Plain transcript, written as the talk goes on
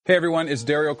Hey everyone, it's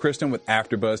Dario Kristen with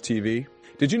AfterBuzz TV.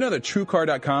 Did you know that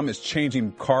TrueCar.com is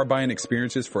changing car buying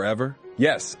experiences forever?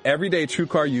 Yes, everyday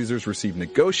TrueCar users receive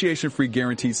negotiation-free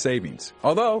guaranteed savings.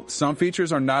 Although, some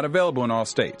features are not available in all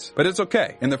states. But it's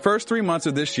okay. In the first 3 months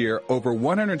of this year, over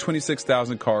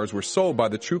 126,000 cars were sold by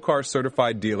the TrueCar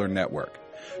Certified Dealer Network.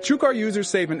 TrueCar users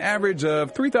save an average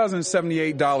of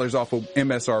 $3,078 off of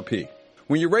MSRP.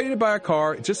 When you're ready to buy a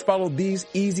car, just follow these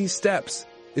easy steps.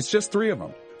 It's just 3 of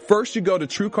them. First, you go to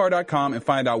TrueCar.com and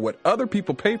find out what other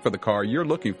people paid for the car you're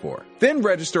looking for. Then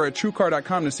register at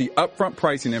TrueCar.com to see upfront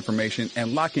pricing information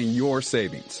and lock in your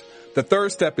savings. The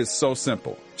third step is so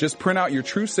simple. Just print out your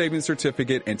True Savings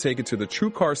Certificate and take it to the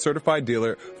TrueCar Certified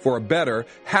Dealer for a better,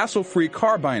 hassle-free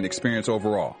car buying experience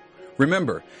overall.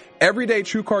 Remember, everyday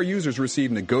TrueCar users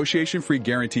receive negotiation-free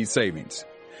guaranteed savings.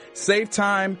 Save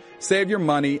time, save your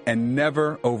money, and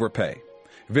never overpay.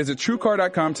 Visit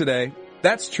TrueCar.com today.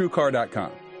 That's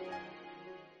TrueCar.com.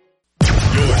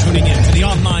 You're tuning in to the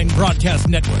online broadcast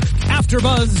network,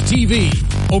 AfterBuzz TV.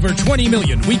 Over 20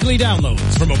 million weekly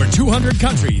downloads from over 200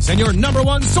 countries and your number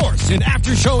one source in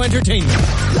after-show entertainment.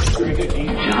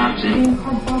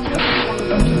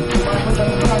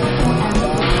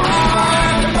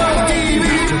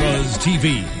 AfterBuzz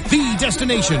TV, the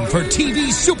destination for TV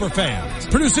superfans.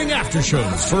 Producing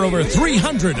aftershows for over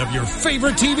 300 of your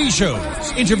favorite TV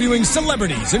shows. Interviewing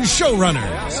celebrities and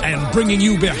showrunners. And bringing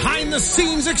you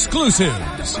behind-the-scenes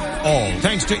exclusives. All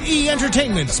thanks to E!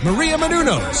 Entertainment's Maria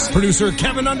Menounos, producer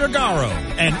Kevin Undergaro,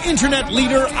 and internet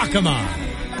leader Akamai.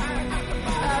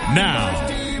 Now,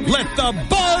 let the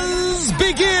buzz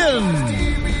begin!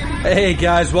 Hey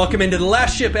guys, welcome into the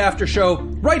Last Ship After Show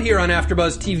right here on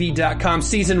AfterBuzzTV.com,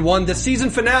 Season 1, the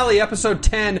season finale, Episode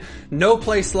 10, No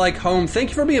Place Like Home. Thank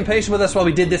you for being patient with us while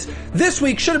we did this. This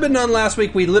week should have been done last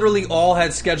week. We literally all had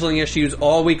scheduling issues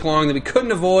all week long that we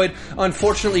couldn't avoid.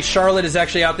 Unfortunately, Charlotte is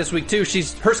actually out this week too.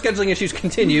 Her scheduling issues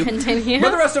continue. But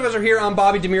the rest of us are here. I'm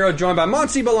Bobby DeMiro, joined by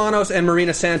Monse Bolanos and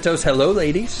Marina Santos. Hello,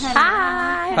 ladies.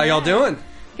 Hi. How y'all doing?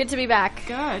 Good to be back.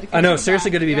 Good. I know, seriously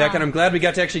good to be back, and I'm glad we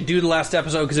got to actually do the last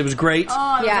episode because it was great.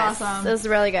 Oh, that was awesome. It was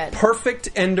really good. Perfect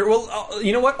ender. Well,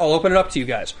 you know what? I'll open it up to you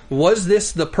guys. Was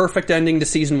this the perfect ending to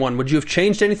Season 1? Would you have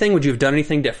changed anything? Would you have done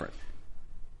anything different?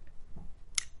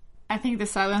 I think the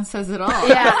silence says it all.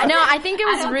 Yeah, no, I think it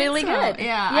was really good.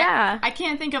 Yeah. I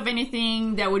can't think of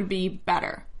anything that would be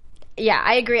better. Yeah,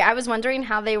 I agree. I was wondering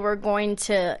how they were going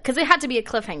to, because it had to be a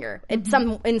cliffhanger in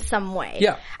some way.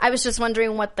 Yeah. I was just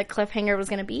wondering what the cliffhanger was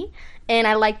going to be, and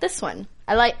I like this one.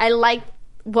 I like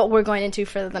what we're going into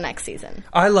for the next season.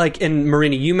 And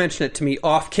Marina, you mentioned it to me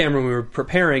off camera when we were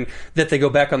preparing, that they go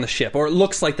back on the ship, or it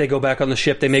looks like they go back on the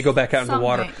ship. They may go back out into the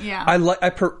water. Yeah.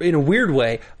 In a weird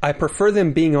way, I prefer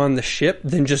them being on the ship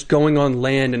than just going on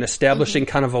land and establishing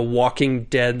kind of a Walking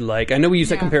Dead-like. I know we use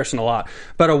that comparison a lot,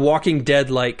 but a Walking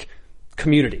Dead-like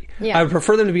community. Yeah. I would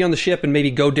prefer them to be on the ship and maybe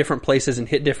go different places and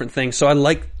hit different things. So I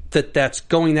like that that's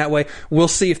going that way. We'll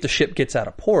see if the ship gets out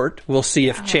of port. We'll see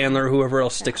if Chandler or whoever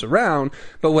else sticks around.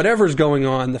 But whatever's going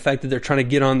on, the fact that they're trying to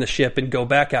get on the ship and go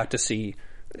back out to sea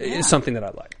is something that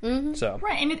I like. Mm-hmm. So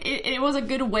right, and it was a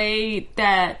good way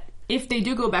that if they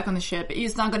do go back on the ship,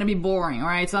 it's not going to be boring,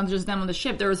 right? It's not just them on the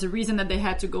ship. There was a reason that they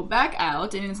had to go back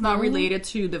out, and it's not related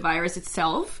to the virus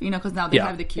itself, because now they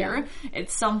have the cure. Yeah.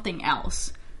 It's something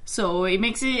else. So it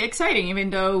makes it exciting, even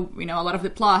though, a lot of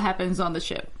the plot happens on the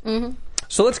ship. Mm-hmm.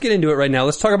 So let's get into it right now.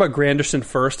 Let's talk about Granderson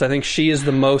first. I think she is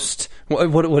the most...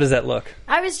 What does that look?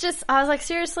 I was like,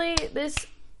 seriously,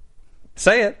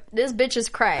 Say it. This bitch is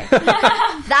cray.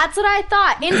 That's what I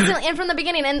thought instantly and from the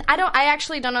beginning. And I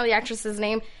actually don't know the actress's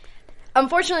name.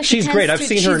 Unfortunately, she's great. I've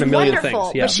seen her in a million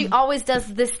things. Yeah. But she always does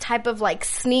this type of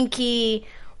sneaky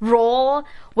role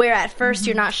where at first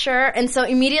you're not sure, and so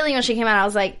immediately when she came out I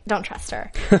was like, don't trust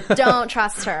her. Don't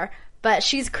trust her. But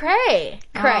she's cray.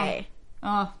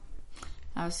 Oh,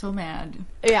 I was so mad.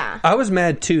 Yeah, I was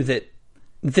mad too that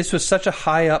this was such a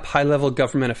high level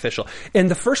government official. And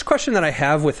the first question that I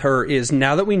have with her is,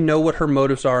 now that we know what her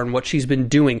motives are and what she's been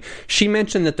doing, she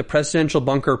mentioned that the presidential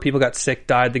bunker, people got sick,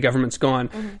 died, the government's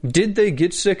gone. Did they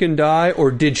get sick and die, or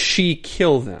did she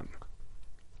kill them?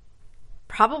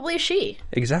 Probably she.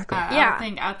 Exactly.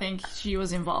 I think she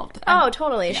was involved.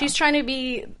 Totally. Yeah. She's trying to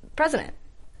be president.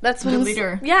 That's the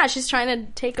leader. Yeah, she's trying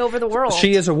to take over the world.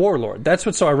 She is a warlord. That's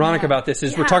what's so ironic about this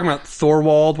is we're talking about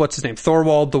Thorwald. What's his name?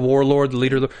 Thorwald, the warlord, the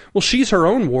leader. Well, she's her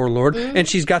own warlord, and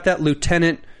she's got that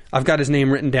lieutenant I've got his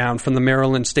name written down, from the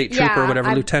Maryland State Trooper or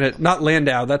whatever, Lieutenant. Not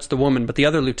Landau, that's the woman, but the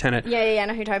other lieutenant. Yeah, I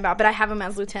know who you're talking about, but I have him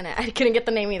as lieutenant. I couldn't get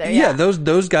the name either. Yeah,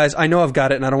 those guys, I know I've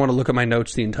got it, and I don't want to look at my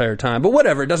notes the entire time, but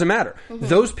whatever, it doesn't matter.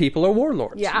 Those people are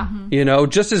warlords. Yeah. You know,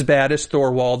 just as bad as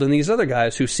Thorwald and these other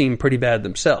guys who seem pretty bad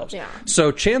themselves. Yeah.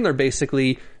 So Chandler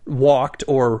basically walked,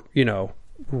 or, you know,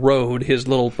 rowed his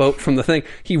little boat from the thing.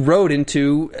 He rowed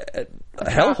into a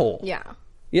hellhole. Yeah.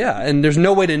 Yeah, and there's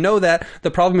no way to know that.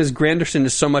 The problem is Granderson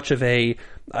is so much of a,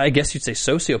 I guess you'd say,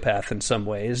 sociopath in some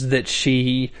ways, that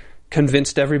she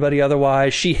convinced everybody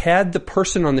otherwise. She had the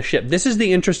person on the ship. This is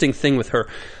the interesting thing with her.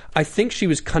 I think she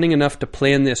was cunning enough to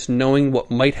plan this knowing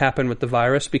what might happen with the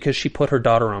virus because she put her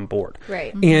daughter on board.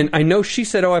 Right. And I know she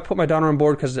said, I put my daughter on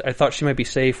board because I thought she might be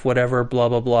safe, whatever, blah,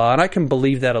 blah, blah. And I can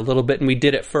believe that a little bit, and we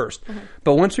did at first.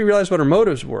 But once we realized what her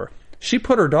motives were, she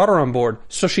put her daughter on board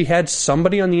so she had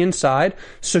somebody on the inside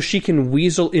so she can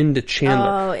weasel into Chandler.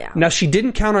 Oh, yeah. Now, she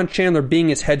didn't count on Chandler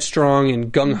being as headstrong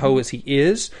and gung-ho as he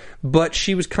is, but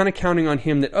she was kind of counting on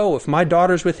him that, if my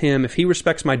daughter's with him, if he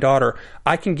respects my daughter,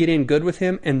 I can get in good with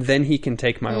him, and then he can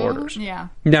take my orders. Yeah.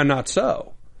 Now, not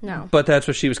so. No. But that's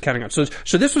what she was counting on. So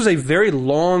this was a very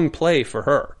long play for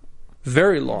her.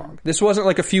 Very long. This wasn't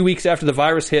like a few weeks after the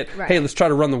virus hit, hey, let's try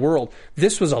to run the world.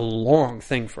 This was a long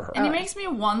thing for her. And it makes me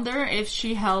wonder if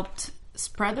she helped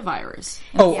spread the virus.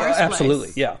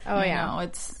 Absolutely, yeah. Oh, yeah.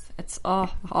 It's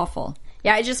awful.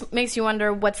 Yeah, it just makes you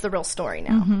wonder what's the real story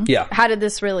now. Yeah. How did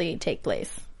this really take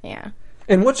place? Yeah.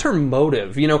 And what's her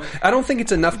motive? You know, I don't think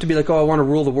it's enough to be like, I want to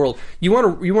rule the world. You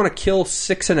want to kill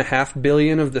 6.5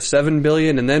 billion of the 7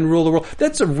 billion and then rule the world.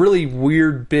 That's a really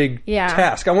weird, big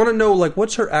task. I want to know, like,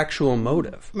 what's her actual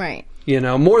motive? Right. You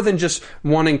know, more than just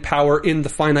wanting power in the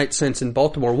finite sense in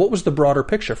Baltimore. What was the broader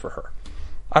picture for her?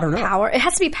 I don't know. Power. It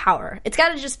has to be power. It's got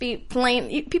to just be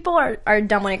plain. People are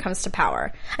dumb when it comes to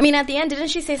power. I mean, at the end, didn't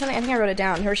she say something? I think I wrote it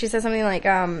down. Or she said something like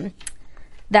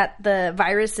that the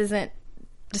virus isn't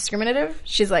discriminative.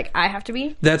 She's like, I have to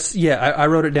be. I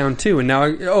wrote it down too. And now,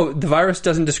 the virus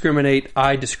doesn't discriminate.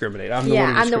 I discriminate. I'm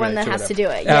the one that has to do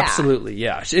it. Yeah. Absolutely,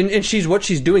 yeah. And what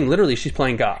she's doing, literally, she's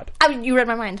playing God. You read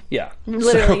my mind. Yeah.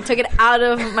 Literally took it out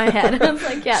of my head. I was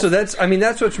like, yes. So that's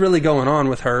what's really going on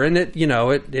with her. And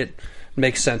it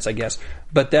makes sense, I guess.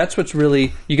 But that's what's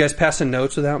really, you guys passing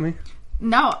notes without me?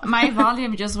 No, my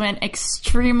volume just went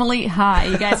extremely high.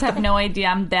 You guys have no idea.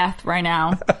 I'm deaf right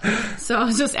now. So I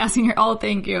was just asking her,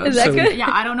 thank you. Is that good? Yeah,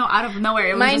 I don't know, out of nowhere.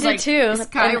 It was Mine just did like,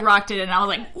 too. skyrocketed, and I was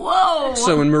like, whoa.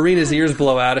 So when Marina's ears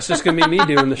blow out, it's just going to be me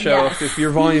doing the show. Yes. If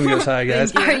your volume goes high,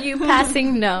 guys. Are you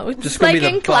passing notes? Just going to be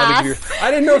the in class?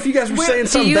 I didn't know if you guys were saying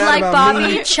something bad about me. Do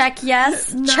you like Bobby? Check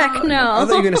yes. No. Check no. I thought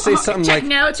you were going to say something check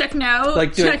like... check no,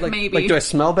 like, check maybe. Like, do I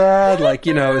smell bad? Like,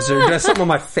 do I something on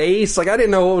my face? Like, I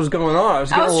didn't know what was going on. I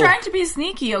was trying to be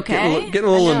sneaky, okay? Getting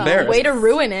a little embarrassed. Way to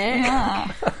ruin it. Yeah.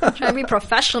 Trying to be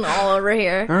professional over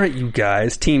here. All right, you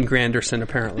guys. Team Granderson,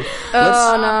 apparently.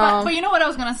 Oh, no. But you know what I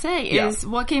was going to say is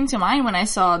what came to mind when I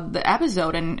saw the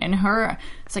episode and her,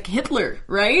 it's like Hitler,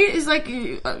 right? It's like,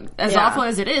 as awful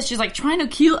as it is, she's like trying to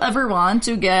kill everyone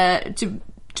to get, to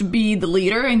be the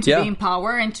leader and to be in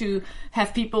power and to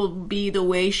have people be the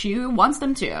way she wants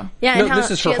them to. Yeah, and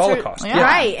this is her Holocaust.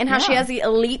 Right, and how she has the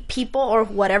elite people or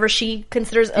whatever she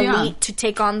considers elite to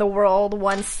take on the world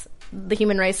once the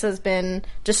human race has been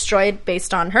destroyed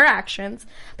based on her actions.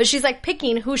 But she's like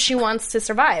picking who she wants to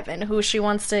survive and who she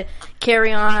wants to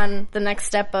carry on the next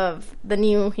step of the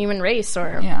new human race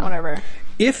or whatever.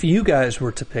 If you guys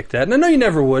were to pick that, and I know you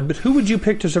never would, but who would you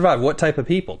pick to survive? What type of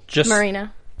people? Just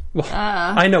Marina. Well,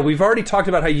 I know. We've already talked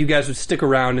about how you guys would stick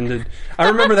around. I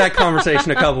remember that conversation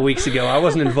a couple weeks ago. I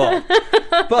wasn't involved.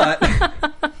 But,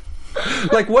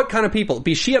 like, what kind of people?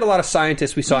 She had a lot of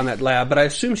scientists we saw in that lab, but I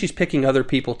assume she's picking other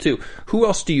people, too. Who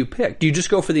else do you pick? Do you just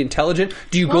go for the intelligent?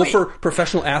 Do you go for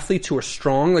professional athletes who are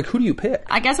strong? Like, who do you pick?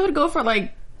 I guess I would go for,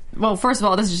 first of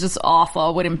all, this is just awful. I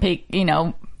wouldn't pick,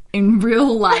 in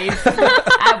real life,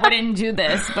 I wouldn't do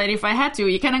this. But if I had to,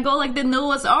 you kind of go like the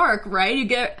Noah's Ark,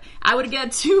 right? I would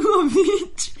get 2 of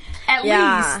each at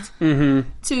least.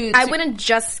 Mm-hmm. I wouldn't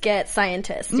just get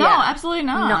scientists. No, absolutely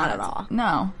not. Not at all.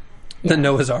 No. The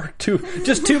Noah's Ark.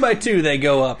 Just 2 by 2 they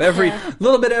go up.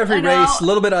 Little bit of every race, a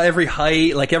little bit of every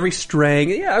height, like every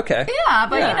strength. Yeah, okay. Yeah,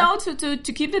 but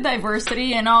to keep the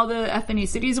diversity and all the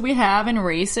ethnicities we have and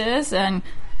races, and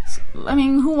I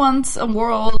mean, who wants a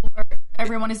world where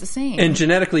everyone is the same? And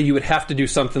genetically, you would have to do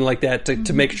something like that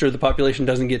to make sure the population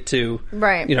doesn't get too,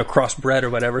 crossbred or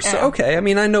whatever. So, okay. I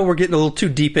mean, I know we're getting a little too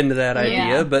deep into that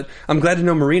idea, but I'm glad to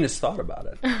know Marina's thought about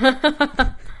it.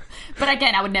 But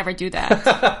again, I would never do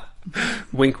that.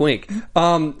 Wink, wink.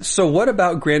 So what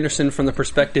about Granderson from the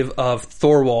perspective of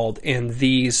Thorwald and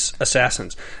these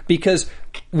assassins? Because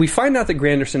we find out that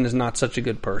Granderson is not such a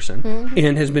good person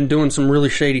and has been doing some really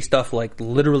shady stuff, like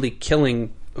literally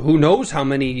killing who knows how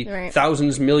many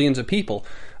thousands, millions of people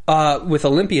with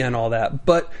Olympia and all that.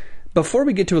 But before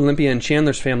we get to Olympia and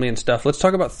Chandler's family and stuff, let's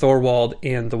talk about Thorwald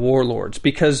and the Warlords,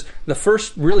 because the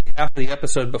first really half of the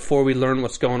episode, before we learn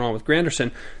what's going on with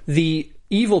Granderson, the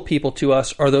evil people to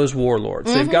us are those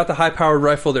warlords. They've got the high-powered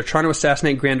rifle. They're trying to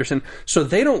assassinate Granderson, so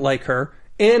they don't like her,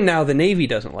 and now the Navy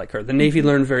doesn't like her. The Navy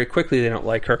learned very quickly they don't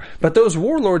like her. But those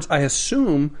warlords, I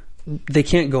assume, they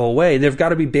can't go away. There've got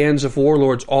to be bands of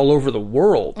warlords all over the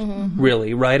world,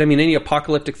 really, right? I mean, any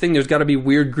apocalyptic thing, there's got to be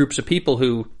weird groups of people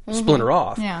who splinter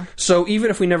off. Yeah. So even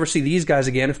if we never see these guys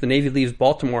again, if the Navy leaves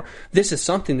Baltimore, this is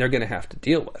something they're going to have to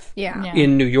deal with.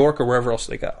 In New York or wherever else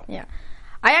they go. Yeah.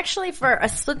 I actually, for a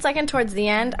split second towards the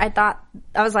end, I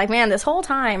was like, man, this whole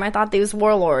time, I thought these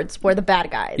warlords were the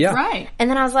bad guys. Yeah. Right. And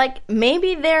then I was like,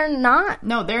 maybe they're not.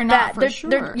 No, they're not, for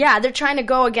sure. They're trying to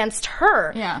go against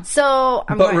her. Yeah. So,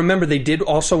 But remember, they did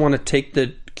also want to take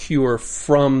the cure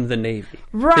from the Navy.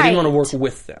 Right. They didn't want to work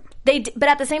with them. But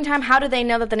at the same time, how do they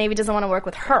know that the Navy doesn't want to work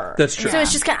with her? That's true. So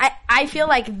it's just kind of, I feel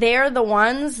like they're the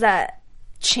ones that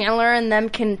Chandler and them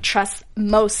can trust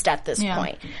most at this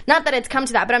point. Not that it's come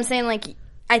to that, but I'm saying, like,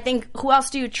 I think, who else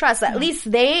do you trust? At least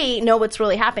they know what's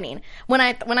really happening. When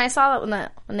I saw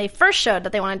that when they first showed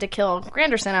that they wanted to kill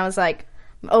Granderson, I was like,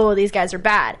 oh, these guys are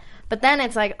bad. But then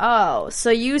it's like, oh, so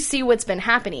you see what's been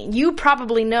happening. You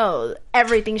probably know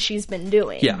everything she's been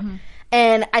doing. Yeah.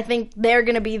 And I think they're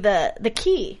going to be the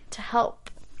key to help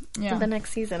for the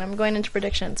next season. I'm going into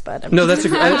predictions, but I'm just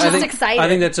excited. I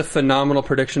think that's a phenomenal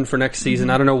prediction for next season.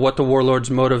 I don't know what the Warlords'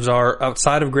 motives are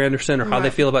outside of Granderson or how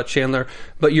they feel about Chandler,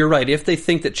 but you're right. If they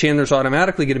think that Chandler's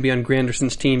automatically going to be on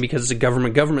Granderson's team because it's a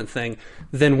government thing,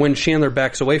 then when Chandler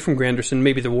backs away from Granderson,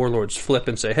 maybe the Warlords flip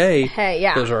and say, hey,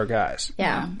 those are our guys.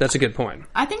 Yeah. That's a good point.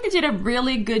 I think they did a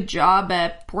really good job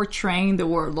at portraying the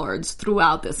Warlords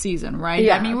throughout the season, right?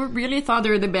 Yeah. I mean, we really thought they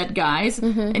were the bad guys,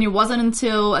 and it wasn't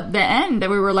until at the end that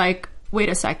we were like, wait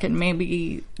a second,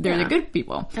 maybe they're the good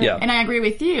people. Yeah. And I agree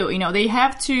with you. You know, they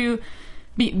have to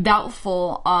be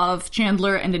doubtful of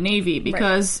Chandler and the Navy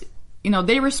because, you know,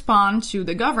 they respond to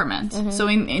the government. So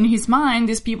in his mind,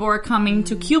 these people are coming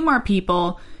to kill more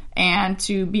people and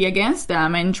to be against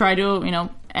them and try to, you know,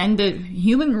 end the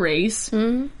human race.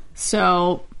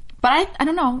 So, but I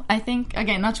don't know. I think,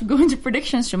 again, not to go into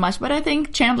predictions too much, but I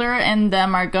think Chandler and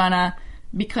them are gonna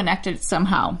be connected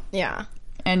somehow. Yeah.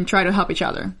 And try to help each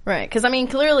other. Right. Because, I mean,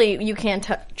 clearly you can't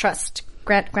trust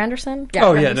Granderson. Yeah,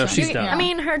 Granderson. No, she's done. I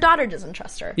mean, her daughter doesn't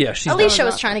trust her. Yeah, she's Alicia done.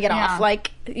 was trying to get off. Like,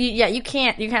 you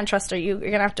can't trust her. You're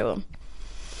going to have to...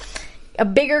 A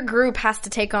bigger group has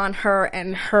to take on her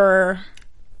and her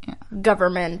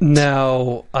government.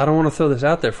 Now, I don't want to throw this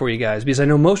out there for you guys, because I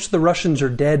know most of the Russians are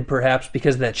dead, perhaps,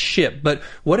 because of that ship. But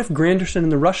what if Granderson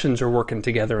and the Russians are working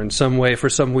together in some way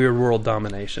for some weird world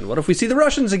domination? What if we see the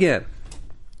Russians again?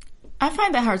 I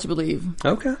find that hard to believe.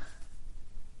 Okay.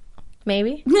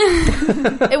 Maybe.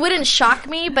 It wouldn't shock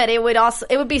me, but it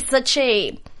would be such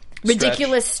a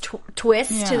ridiculous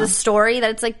twist to the story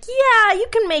that it's like, yeah, you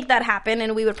can make that happen,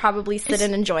 and we would probably sit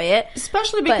and enjoy it.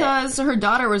 Especially because her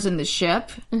daughter was in the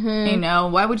ship. You know,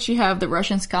 why would she have the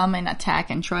Russians come and attack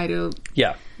and try to...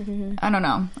 Yeah. I don't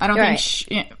know. I don't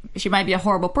think she might be a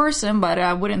horrible person, but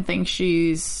I wouldn't think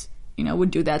she's... You know,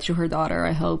 would do that to her daughter,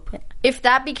 I hope. If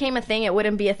that became a thing, it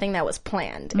wouldn't be a thing that was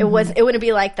planned. It wouldn't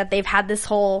be like that they've had this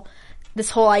whole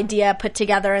idea put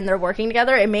together and they're working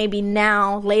together. It may be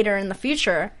now, later in the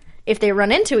future, if they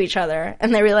run into each other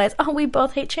and they realize, oh, we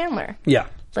both hate Chandler. Yeah.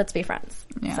 Let's be friends.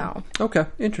 Yeah. So. Okay,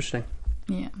 interesting.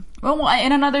 Yeah. Well,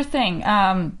 and another thing,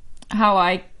 how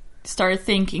I started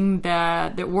thinking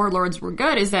that the Warlords were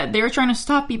good is that they were trying to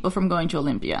stop people from going to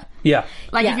Olympia. Yeah.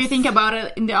 Like, if you think about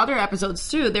it in the other episodes,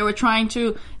 too, they were trying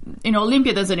to, you know,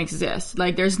 Olympia doesn't exist.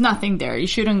 Like, there's nothing there. You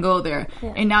shouldn't go there.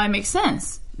 Yeah. And now it makes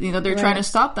sense. You know, they're trying to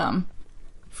stop them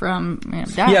from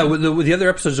dying. Yeah, with the other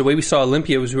episodes, the way we saw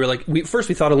Olympia was we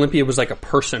thought Olympia was like a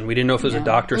person. We didn't know if it was a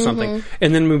doctor or something.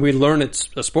 And then when we learned it's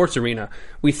a sports arena,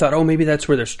 we thought, oh, maybe that's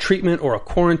where there's treatment or a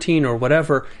quarantine or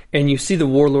whatever. And you see the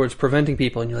Warlords preventing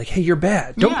people, and you're like, hey, you're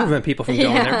bad. Don't prevent people from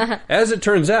going there. As it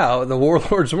turns out, the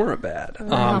Warlords weren't bad.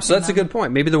 So that's a good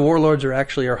point. Maybe the Warlords are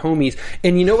actually our homies.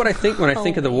 And you know what I think when I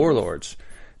think of the Warlords?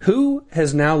 Who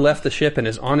has now left the ship and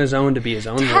is on his own to be his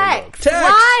own warlord? Tex!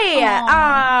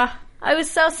 Why? I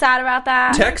was so sad about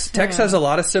that. Tex has a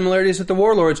lot of similarities with the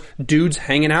Warlords. Dudes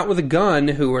hanging out with a gun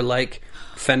who are, like,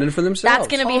 fending for themselves. That's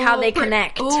going to be how they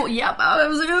connect. Oh, yep. I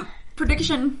was going to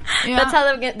prediction. Yeah.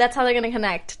 That's how they're gonna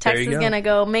connect. Tex is gonna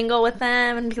go mingle with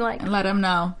them and be like, and let them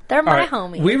know they're my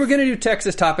homies. We were gonna do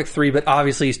Tex's topic 3, but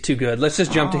obviously he's too good. Let's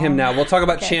just jump to him now. We'll talk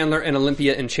about Chandler and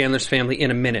Olympia and Chandler's family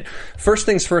in a minute. First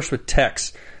things first with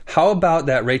Tex. How about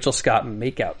that Rachel Scott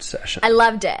makeout session? I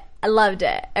loved it.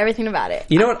 Everything about it.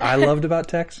 You know what I loved about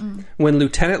Tex? When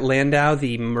Lieutenant Landau,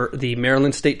 the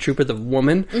Maryland State Trooper, the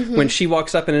woman, when she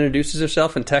walks up and introduces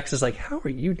herself, and Tex is like, "How are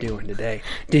you doing today?"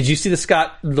 Did you see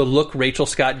the look Rachel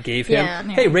Scott gave him? Yeah.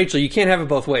 Hey, Rachel, you can't have it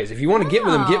both ways. If you want to get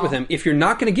with him, get with him. If you're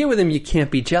not going to get with him, you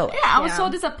can't be jealous. Yeah, I was so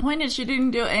disappointed she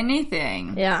didn't do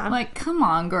anything. Yeah. Like, come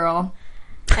on, girl.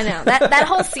 I know. That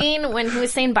whole scene when he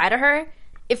was saying bye to her,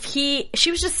 she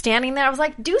was just standing there, I was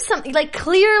like, do something. Like,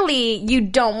 clearly you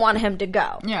don't want him to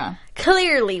go. Yeah.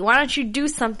 Clearly. Why don't you do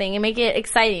something and make it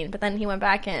exciting? But then he went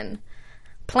back and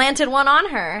planted one on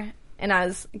her, and I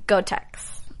was, go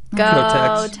Tex.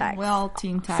 Go Tex. Well,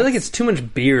 Team Tex. I feel like it's too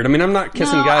much beard. I mean, I'm not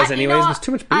kissing guys anyways, but it's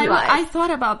too much beard. I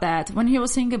thought about that. When he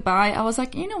was saying goodbye, I was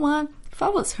like, you know what? If I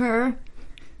was her,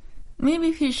 maybe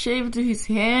if he shaved his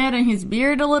head and his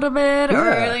beard a little bit,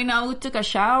 or, took a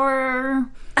shower.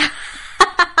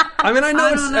 I mean, I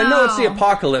know it's the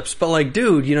apocalypse, but like,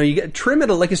 dude, you get trim it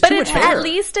like it's too much hair. At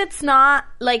least it's not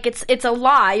like it's a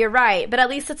lie. You're right, but at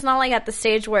least it's not like at the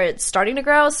stage where it's starting to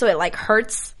grow, so it like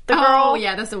hurts the girl. Oh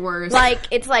yeah, that's the worst. Like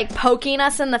it's like poking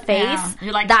us in the face. Yeah.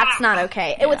 You're like, that's not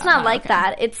okay. Yeah, it's not like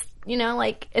that. It's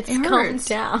like it's combed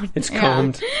down. It's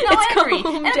combed. No, I agree.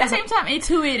 And at the same time, it's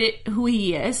who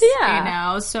he is.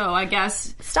 Yeah. So I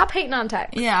guess stop hating on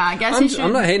Tex. Yeah, I guess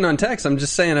I'm not hating on Tex. I'm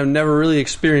just saying I've never really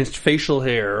experienced facial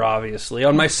hair, obviously,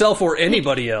 on myself or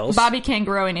anybody else. Bobby can't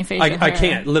grow any facial hair. I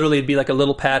can't. Literally, it'd be like a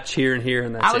little patch here and here,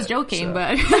 and that's it. I was joking,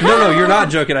 but no, you're not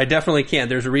joking. I definitely can't.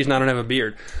 There's a reason I don't have a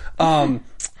beard.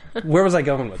 Where was I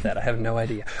going with that? I have no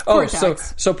idea.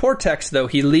 So poor Tex, though,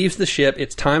 he leaves the ship.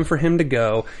 It's time for him to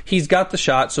go. He's got the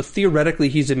shot, so theoretically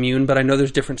he's immune, but I know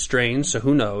there's different strains, so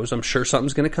who knows? I'm sure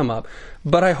something's going to come up.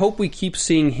 But I hope we keep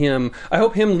seeing him. I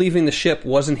hope him leaving the ship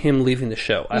wasn't him leaving the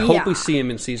show. I hope we see him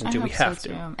in season 2. We have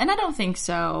to. And I don't think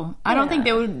so. I don't think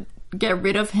they would get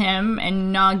rid of him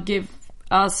and not give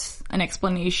us an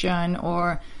explanation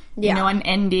or, an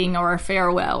ending or a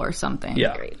farewell or something.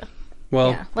 Yeah. Agreed.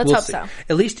 Well, let's hope so.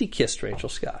 At least he kissed Rachel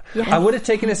Scott. Yeah. I would have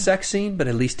taken a sex scene, but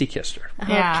at least he kissed her.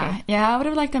 Yeah, I would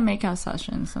have liked a makeout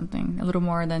session, something a little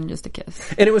more than just a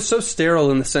kiss. And it was so sterile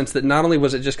in the sense that not only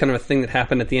was it just kind of a thing that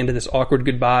happened at the end of this awkward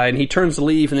goodbye, and he turns to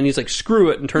leave, and then he's like, screw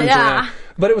it, and turns around.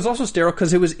 But it was also sterile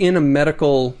because it was in a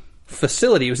medical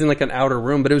facility. It was in like an outer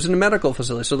room, but it was in a medical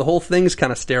facility, so the whole thing's kind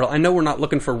of sterile. I know we're not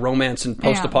looking for romance in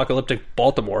post-apocalyptic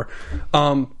Baltimore,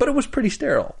 but it was pretty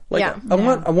sterile. Like, I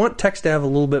want Tex to have a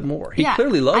little bit more. He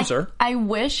clearly loves her. I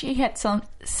wish he had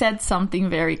said something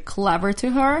very clever to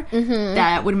her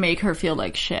that would make her feel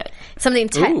like shit. Something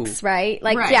Tex, right?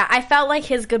 Like, I felt like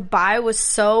his goodbye was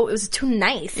it was too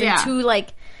nice and too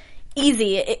like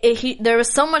easy. There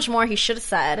was so much more he should have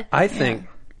said. I think.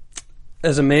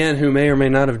 As a man who may or may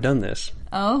not have done this.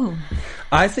 Oh.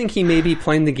 I think he may be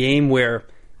playing the game where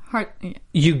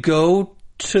you go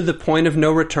to the point of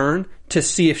no return to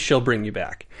see if she'll bring you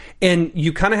back. And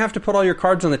you kind of have to put all your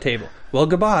cards on the table. Well,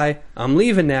 goodbye. I'm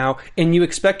leaving now. And you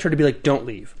expect her to be like, don't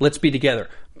leave. Let's be together.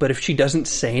 But if she doesn't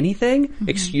say anything,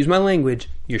 excuse my language,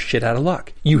 you're shit out of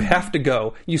luck. You have to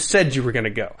go. You said you were going to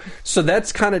go. So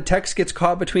that's kind of, Tex gets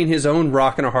caught between his own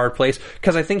rock and a hard place,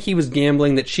 because I think he was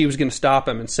gambling that she was going to stop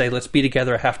him and say, let's be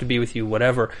together, I have to be with you,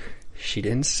 whatever. She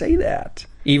didn't say that.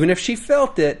 Even if she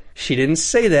felt it, she didn't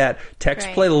say that. Tex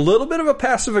played a little bit of a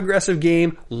passive-aggressive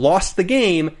game, lost the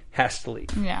game, has to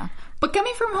leave. Yeah. But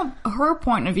coming from her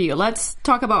point of view, let's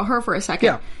talk about her for a second.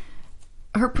 Yeah.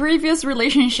 Her previous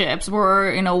relationships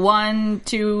were, 1,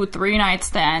 2, 3 night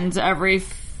stands every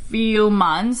few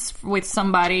months with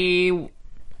somebody,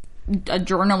 a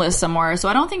journalist somewhere. So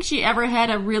I don't think she ever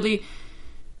had a really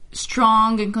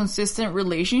strong and consistent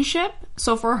relationship.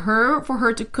 So for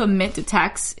her to commit to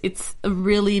Tex, it's a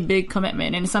really big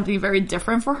commitment, and it's something very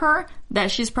different for her that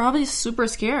she's probably super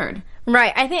scared.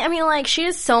 Right. She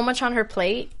has so much on her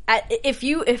plate.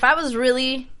 If I was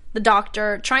really the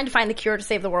doctor trying to find the cure to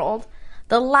save the world,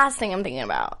 the last thing I'm thinking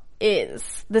about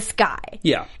is this guy.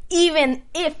 Yeah. Even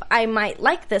if I might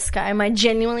like this guy, I might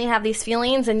genuinely have these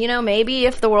feelings, and maybe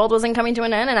if the world wasn't coming to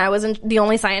an end and I wasn't the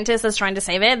only scientist that's trying to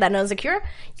save it that knows the cure,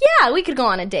 we could go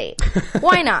on a date.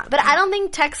 Why not? But I don't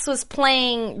think Tex was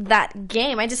playing that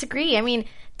game. I disagree.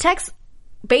 Tex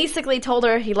basically told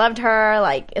her he loved her,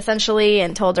 like, essentially,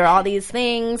 and told her all these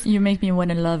things. You make me want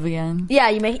to love again. Yeah,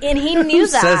 and he knew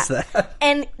that. Who says that?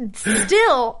 And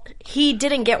still, he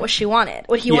didn't get what he wanted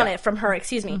from her,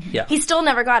 excuse me. Yeah. He still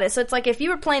never got it. So it's like, if you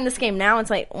were playing this game now, it's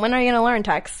like, when are you going to learn,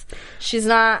 Tex? She's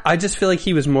not... I just feel like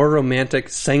he was more romantic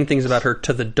saying things about her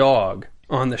to the dog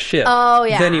on the ship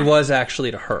than he was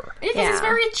actually to her. Because it's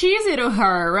very cheesy to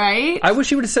her, right? I wish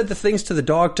he would have said the things to the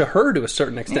dog to her to a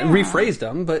certain extent, rephrased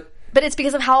them, but it's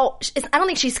because of how... I don't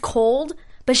think she's cold,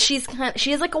 but she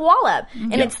is like a wallop.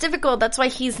 And it's difficult. That's why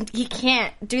he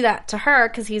can't do that to her,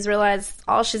 because he's realized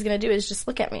all she's going to do is just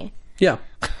look at me. Yeah.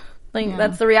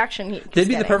 That's the reaction he's They'd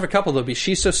be the perfect couple, though.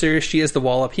 She's so serious, she is the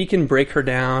wallop. He can break her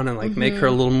down and like make her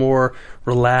a little more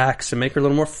relaxed and make her a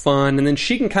little more fun, and then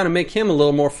she can kind of make him a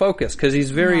little more focused, because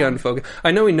he's very unfocused.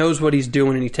 I know he knows what he's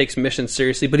doing and he takes missions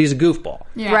seriously, but he's a goofball.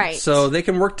 Yeah. Right. So they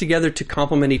can work together to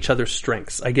complement each other's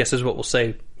strengths, I guess is what we'll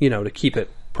say, to keep it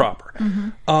proper.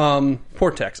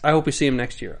 Poor Tex. I hope we see him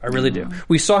next year. I really do.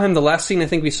 We saw him, the last scene, I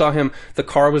think we saw him, the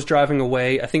car was driving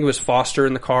away. I think it was Foster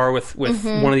in the car with one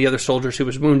of the other soldiers who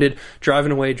was wounded,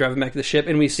 driving back to the ship,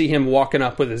 and we see him walking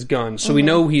up with his gun. So we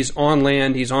know he's on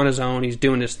land, he's on his own, he's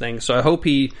doing his thing. So I hope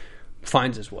he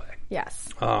finds his way. Yes.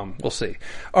 We'll see.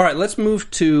 All right, let's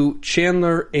move to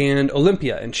Chandler and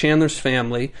Olympia and Chandler's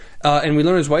family. And we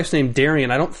learn his wife's name, Darian.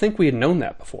 I don't think we had known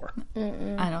that before.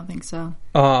 I don't think so.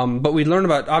 But we learned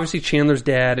about, obviously, Chandler's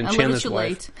dad and Chandler's wife.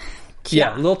 Late.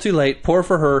 Yeah, a little too late. Poor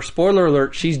for her. Spoiler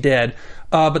alert, she's dead.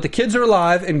 But the kids are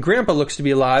alive, and Grandpa looks to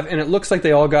be alive, and it looks like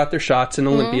they all got their shots in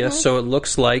Olympia, so it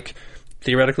looks like,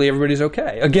 theoretically, everybody's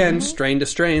okay. Again, strain to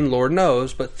strain, Lord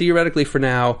knows, but theoretically, for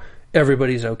now,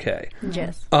 everybody's okay.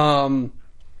 Yes.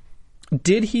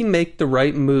 Did he make the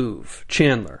right move,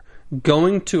 Chandler,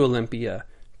 going to Olympia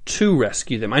to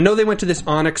rescue them? I know they went to this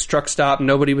Onyx truck stop,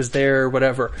 nobody was there,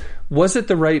 whatever. Was it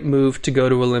the right move to go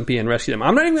to Olympia and rescue them?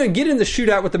 I'm not even going to get in the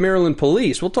shootout with the Maryland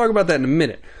police. We'll talk about that in a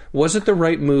minute. Was it the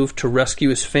right move to rescue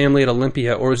his family at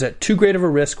Olympia, or was that too great of a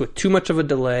risk with too much of a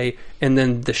delay, and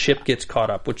then the ship gets caught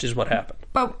up, which is what happened?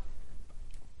 But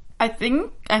I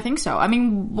think so. I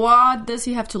mean, what does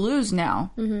he have to lose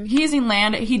now? He's in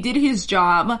land. He did his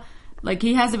job. Like,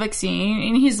 he has a vaccine.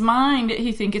 In his mind,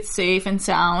 he thinks it's safe and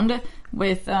sound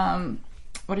with,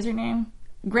 what is her name?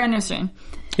 Granderson.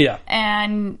 Yeah.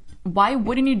 And why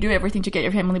wouldn't you do everything to get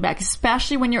your family back,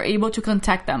 especially when you're able to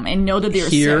contact them and know that they're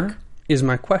sick? Here is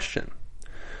my question.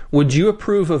 Would you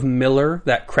approve of Miller,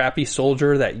 that crappy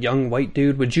soldier, that young white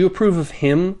dude? Would you approve of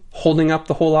him holding up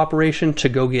the whole operation to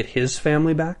go get his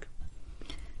family back?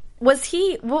 Was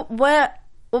he... What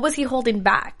was he holding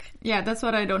back? Yeah, that's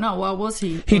what I don't know. What was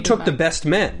he? He took the best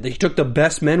men. He took the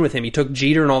best men with him. He took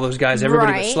Jeter and all those guys,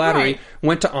 everybody but Slattery,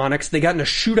 went to Onyx. They got in a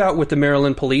shootout with the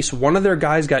Maryland police. One of their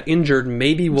guys got injured,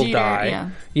 maybe will Jeter,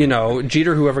 die. yeah.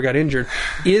 Jeter, whoever got injured,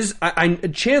 is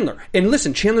Chandler. And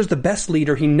listen, Chandler's the best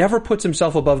leader. He never puts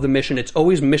himself above the mission. It's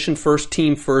always mission first,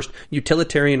 team first,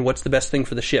 utilitarian, what's the best thing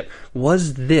for the ship.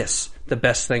 Was this the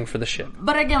best thing for the ship?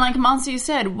 But again, like Monsi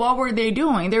said, what were they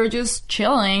doing? They were just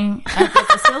chilling at the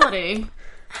facility.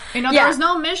 There was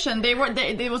no mission.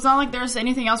 It was not like there was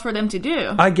anything else for them to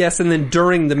do. I guess, and then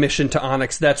during the mission to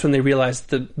Onyx, that's when they realized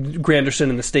the Granderson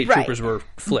and the state troopers were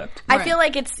flipped. I feel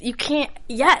like you can't,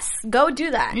 go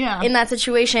do that in that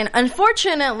situation.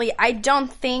 Unfortunately, I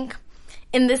don't think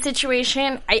in this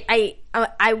situation,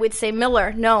 I would say,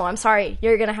 Miller, no, I'm sorry,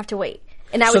 you're going to have to wait.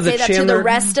 And I would say that to the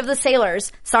rest of the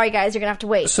sailors. Sorry, guys, you're going to have to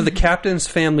wait. So the captain's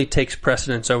family takes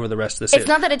precedence over the rest of the sailors. It's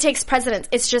not that it takes precedence.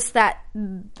 It's just that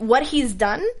what he's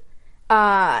done,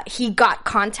 he got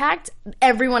contact.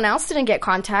 Everyone else didn't get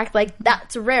contact. Like,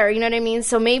 that's rare, you know what I mean?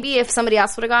 So maybe if somebody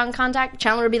else would have gotten contact,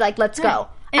 Chandler would be like, let's go.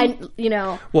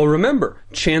 Well, remember,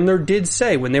 Chandler did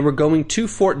say when they were going to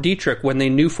Fort Detrick, when they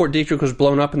knew Fort Detrick was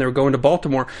blown up and they were going to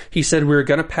Baltimore, he said, we were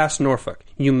going to pass Norfolk.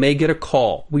 You may get a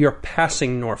call. We are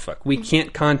passing Norfolk. We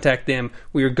can't contact them.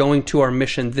 We are going to our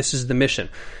mission. This is the mission.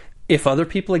 If other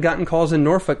people had gotten calls in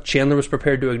Norfolk, Chandler was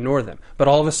prepared to ignore them. But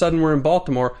all of a sudden we're in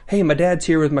Baltimore. Hey, my dad's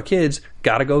here with my kids.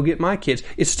 Gotta go get my kids.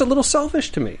 It's just a little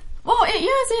selfish to me. Well,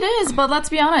 yes, it is, but let's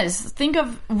be honest. Think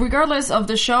of, regardless of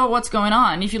the show, what's going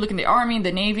on. If you look in the Army,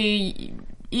 the Navy,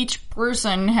 each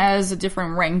person has a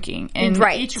different ranking. And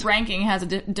each ranking has a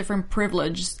different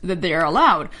privilege that they are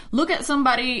allowed. Look at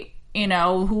somebody,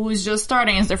 who is just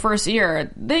starting as their first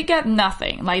year. They get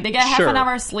nothing. Like, they get half an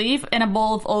hour sleep and a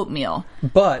bowl of oatmeal.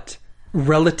 But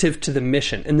relative to the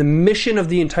mission. And the mission of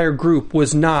the entire group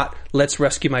was not, let's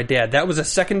rescue my dad. That was a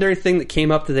secondary thing that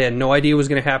came up that they had no idea was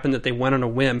going to happen, that they went on a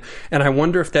whim. And I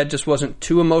wonder if that just wasn't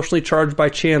too emotionally charged by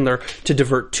Chandler to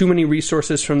divert too many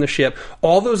resources from the ship.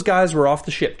 All those guys were off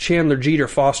the ship. Chandler, Jeter,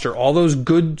 Foster, all those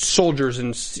good soldiers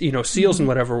and, SEALs and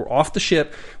whatever were off the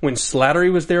ship when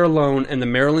Slattery was there alone and the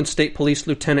Maryland State Police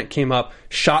lieutenant came up,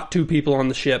 shot 2 people on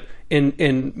the ship,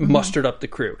 and mustered up the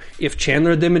crew. If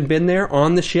Chandler and them had been there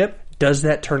on the ship, does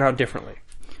that turn out differently?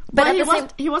 But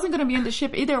he wasn't going to be in the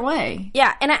ship either way.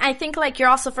 Yeah, and I think, you're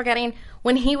also forgetting,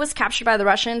 when he was captured by the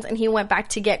Russians and he went back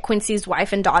to get Quincy's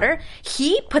wife and daughter,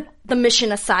 he put the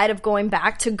mission aside of going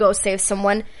back to go save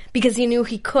someone because he knew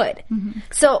he could. Mm-hmm.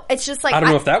 So it's just I don't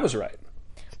know if that was right.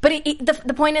 But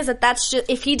the point is that that's just,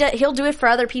 if he'll do it for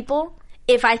other people,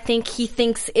 if I think he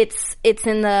thinks it's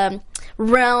in the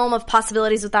realm of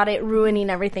possibilities without it ruining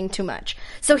everything too much.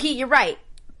 So you're right.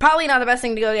 Probably not the best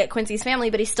thing to go get Quincy's family,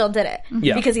 but he still did it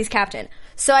because he's captain.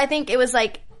 So I think it was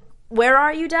where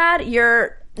are you, Dad?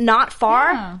 You're not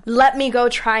far. Yeah. Let me go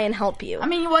try and help you. I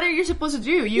mean, what are you supposed to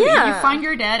do? You find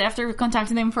your dad after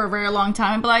contacting them for a very long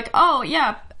time and be like, oh,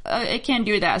 yeah, I can't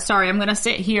do that. Sorry, I'm going to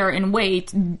sit here and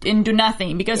wait and do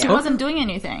nothing because he wasn't doing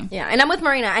anything. Yeah, and I'm with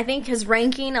Marina. I think his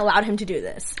ranking allowed him to do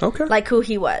this. Okay. Who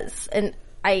he was. And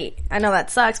I know that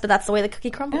sucks, but that's the way the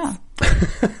cookie crumbles. Yeah.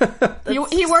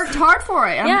 he worked hard for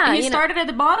it. He started at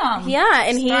the bottom. Yeah,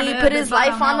 and he put his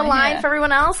life on the line for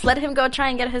everyone else. Let him go try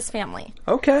and get his family.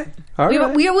 Okay. All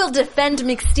right. We will defend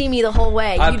McSteamy the whole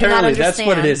way. You do not understand. That's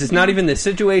what it is. It's not even the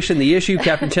situation, the issue,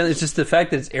 Captain Chandler. It's just the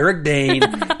fact that it's Eric Dane,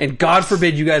 and God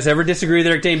forbid you guys ever disagree with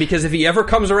Eric Dane, because if he ever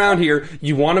comes around here,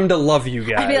 you want him to love you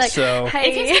guys. I'd be like, so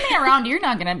hey. If he's coming around, you're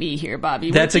not going to be here,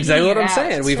 Bobby. That's exactly what I'm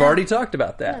saying. We've already talked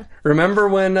about that. Yeah. Remember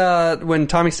when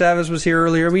Tommy Savage was here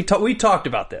earlier? We talked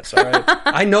about this. All right,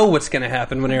 I know what's going to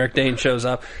happen when Eric Dane shows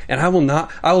up, and I will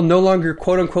no longer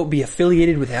quote unquote be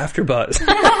affiliated with AfterBuzz.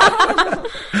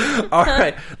 All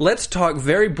right, let's talk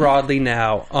very broadly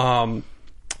now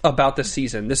about the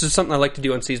season. This is something I like to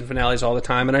do on season finales all the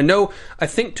time, and I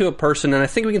think to a person, and I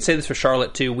think we can say this for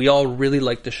Charlotte too, we all really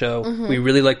like the show. Mm-hmm. We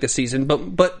really like the season,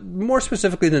 but more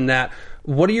specifically than that,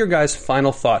 what are your guys'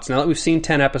 final thoughts? Now that we've seen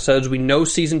 10 episodes, we know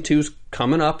season 2's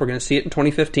coming up. We're going to see it in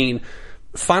 2015.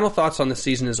 Final thoughts on the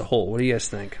season as a whole. What do you guys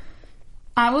think?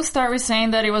 I will start with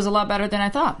saying that it was a lot better than I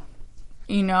thought.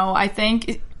 I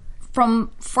think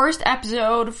from first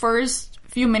episode, first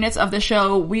few minutes of the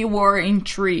show, we were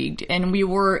intrigued and we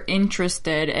were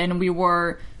interested and we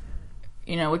were,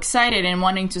 excited and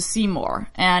wanting to see more.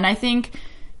 And I think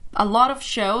a lot of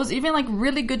shows, even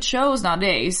really good shows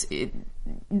nowadays,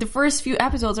 the first few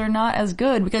episodes are not as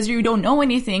good because you don't know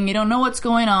anything, you don't know what's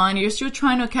going on, you're still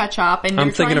trying to catch up. And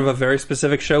I'm thinking of a very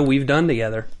specific show we've done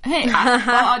together. Hey,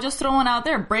 I'll just throw one out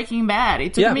there, Breaking Bad.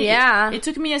 It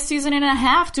took me a season and a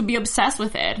half to be obsessed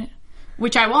with it,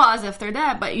 which I was after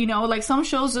that. But some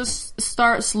shows just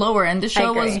start slower, and this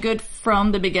show was good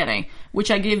from the beginning,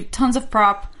 which I give tons of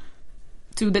prop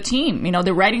to the team,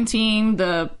 the writing team,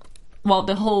 the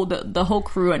whole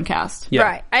crew and cast. Yeah.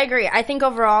 Right. I agree. I think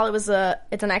overall it's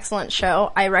an excellent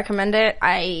show. I recommend it.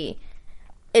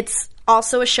 It's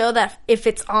also a show that if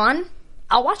it's on,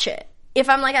 I'll watch it. If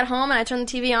I'm at home and I turn the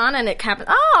TV on and it happens,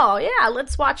 oh yeah,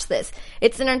 let's watch this.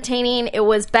 It's entertaining. It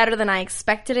was better than I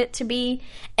expected it to be.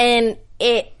 And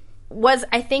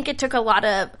I think it took a lot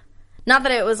of, not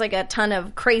that it was a ton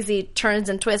of crazy turns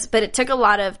and twists, but it took a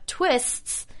lot of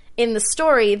twists in the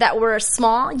story that were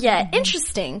small yet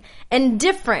interesting and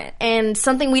different and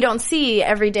something we don't see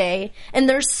every day. And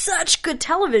there's such good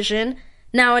television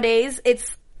nowadays.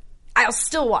 I'll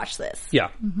still watch this. Yeah.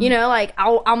 Mm-hmm.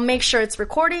 I'll make sure it's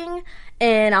recording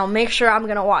and I'll make sure I'm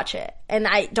going to watch it. And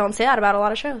I don't say that about a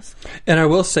lot of shows. And I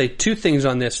will say 2 things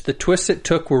on this. The twists it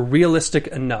took were realistic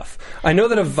enough. I know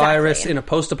that a virus in a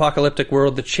post-apocalyptic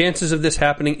world, the chances of this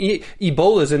happening,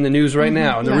 Ebola's in the news right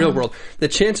now in the real world. The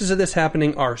chances of this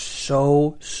happening are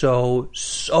so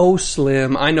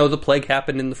slim. I know the plague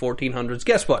happened in the 1400s.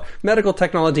 Guess what? Medical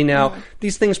technology now,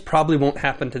 these things probably won't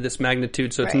happen to this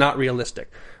magnitude, so it's not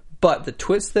realistic. But the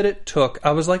twist that it took,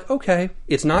 I was like, okay,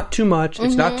 it's not too much.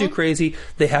 It's not too crazy.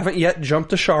 They haven't yet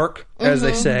jumped a shark, as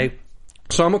they say.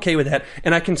 So I'm okay with that.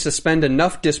 And I can suspend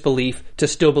enough disbelief to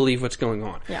still believe what's going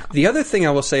on. Yeah. The other thing I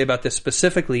will say about this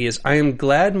specifically is I am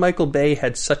glad Michael Bay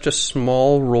had such a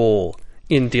small role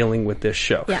in dealing with this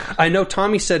show. Yeah. I know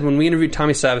Tommy said when we interviewed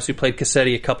Tommy Savas, who played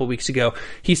Cassetti a couple weeks ago,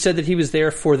 he said that he was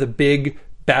there for the big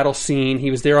battle scene. He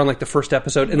was there on the first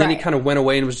episode, and then he kind of went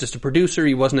away and was just a producer.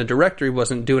 He wasn't a director. He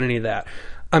wasn't doing any of that.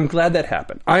 I'm glad that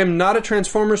happened. I am not a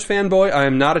Transformers fanboy. I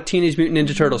am not a Teenage Mutant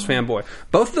Ninja Turtles fanboy.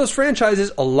 Both of those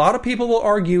franchises, a lot of people will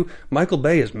argue Michael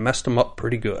Bay has messed them up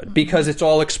pretty good because it's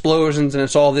all explosions and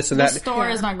it's all this and that. The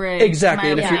story is not great.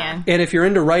 Exactly. And if you're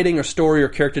into writing or story or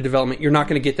character development, you're not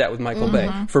going to get that with Michael Bay,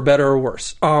 for better or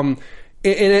worse. And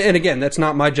again, that's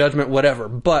not my judgment, whatever.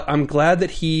 But I'm glad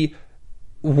that he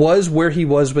was where he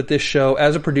was with this show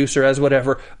as a producer, as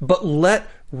whatever. But let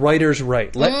writers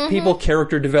write. Let people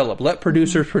character develop. Let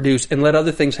producers produce, and let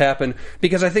other things happen.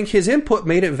 Because I think his input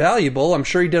made it valuable. I'm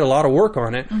sure he did a lot of work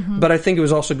on it. But I think it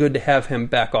was also good to have him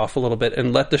back off a little bit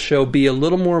and let the show be a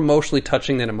little more emotionally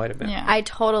touching than it might have been. Yeah. I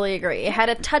totally agree. It had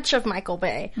a touch of Michael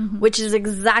Bay, which is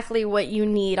exactly what you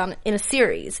need in a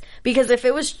series. Because if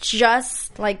it was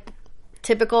just like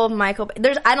typical Michael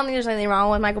Bay, I don't think there's anything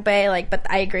wrong with Michael Bay. But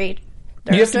I agree.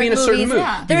 You have to be in a certain mood.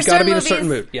 Yeah. There's got to be in a certain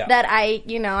mood. Yeah. That I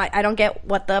don't get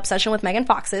what the obsession with Megan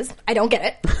Fox is. I don't get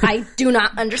it. I do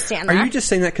not understand that. Are you just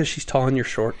saying that because she's tall and you're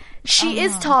short? She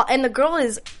is tall, and the girl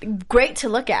is great to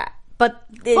look at. But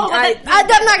I'm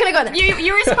not going to go there.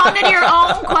 You responded to your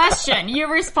own question.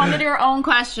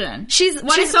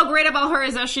 What is so great about her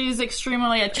is that she's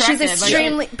extremely attractive. She's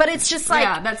extremely, but it's just like...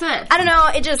 Yeah, that's it. I don't know,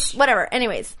 it just, whatever.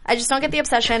 Anyways, I just don't get the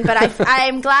obsession, but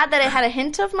I'm glad that it had a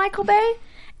hint of Michael Bay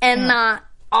and not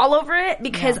all over it,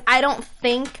 because I don't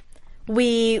think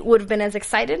we would have been as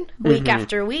excited week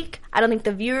after week. I don't think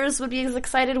the viewers would be as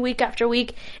excited week after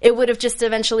week. It would have just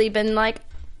eventually been like,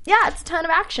 yeah, it's a ton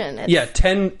of action.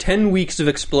 10 weeks of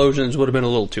explosions would have been a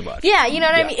little too much. Yeah, you know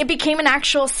what I mean? It became an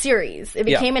actual series. It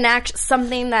became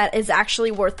something that is actually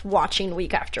worth watching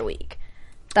week after week.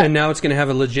 And now it's going to have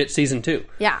a legit season 2.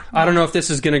 Yeah. I don't know if this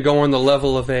is going to go on the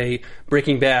level of a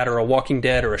Breaking Bad or a Walking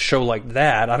Dead or a show like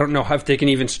that. I don't know if they can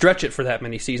even stretch it for that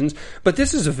many seasons. But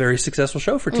this is a very successful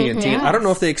show for TNT. Yes. I don't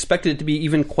know if they expected it to be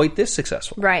even quite this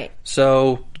successful. Right.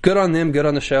 So, good on them, good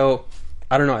on the show.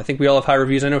 I don't know. I think we all have high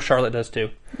reviews. I know Charlotte does too.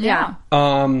 Yeah.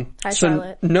 Hi,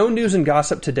 Charlotte. No news and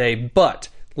gossip today, but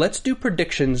let's do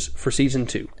predictions for season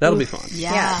 2. That'll be fun.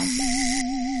 Yeah.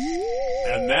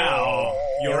 And now,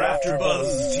 your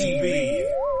AfterBuzz TV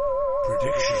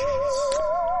predictions.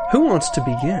 Who wants to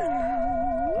begin?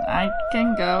 I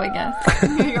can go, I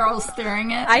guess. You're all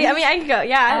staring at me. I mean, I can go.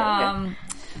 Yeah.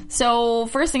 So,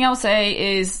 first thing I will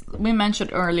say is, we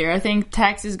mentioned earlier, I think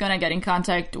Tex is going to get in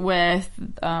contact with,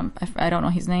 I don't know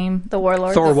his name. The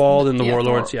Warlords. Thorwald and the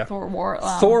Warlords,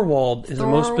 Thorwald is the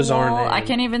most bizarre name. I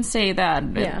can't even say that.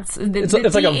 Yeah. It's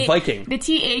like a Viking. The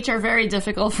TH are very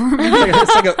difficult for me.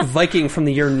 It's like a Viking from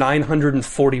the year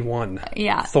 941.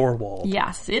 Yeah. Thorwald.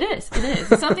 Yes, it is.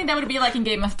 It's something that would be like in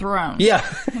Game of Thrones. Yeah,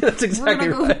 that's exactly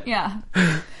right. Yeah.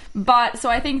 But, so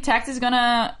I think Tex is going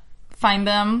to find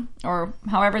them, or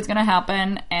however it's going to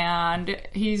happen, and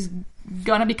he's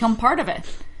going to become part of it.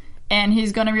 And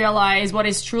he's going to realize what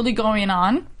is truly going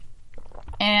on.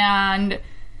 And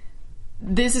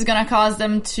this is going to cause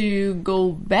them to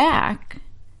go back,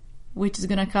 which is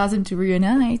going to cause them to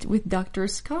reunite with Dr.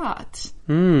 Scott.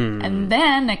 And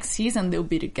then next season they'll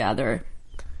be together.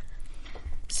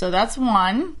 So that's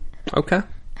one. Okay.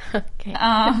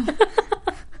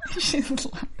 She's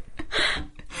laughing.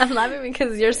 I'm laughing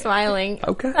because you're smiling.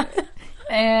 Okay.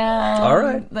 And all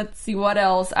right. Let's see what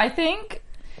else. I think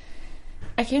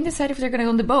I can't decide if they're going to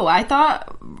go on the boat. I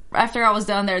thought after I was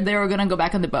down there they were going to go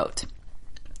back on the boat.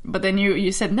 But then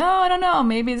you said, no, I don't know.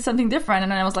 Maybe it's something different.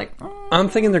 And then I was like, I'm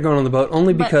thinking they're going on the boat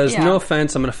only because, no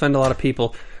offense, I'm going to offend a lot of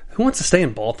people. Who wants to stay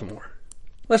in Baltimore?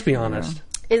 Let's be honest.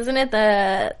 Isn't it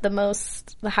the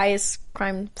highest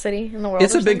crime city in the world?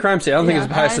 It's a big crime city. I don't think it's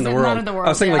the highest in the world. I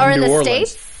was thinking like New Orleans.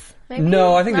 States? Maybe?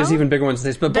 No, I think there's even bigger ones in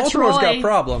the States. But Baltimore's got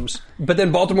problems. But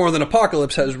then Baltimore with an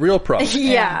apocalypse has real problems.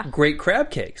 Yeah. Great crab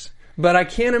cakes. But I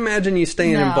can't imagine you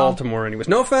staying in Baltimore anyways.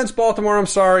 No offense, Baltimore. I'm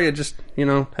sorry. It just,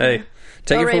 hey,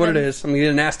 take it for what it is. I'm going to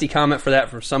get a nasty comment for that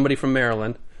from somebody from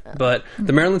Maryland. But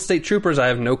the Maryland State Troopers, I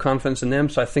have no confidence in them,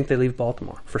 so I think they leave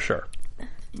Baltimore, for sure.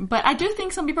 But I do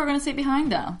think some people are going to stay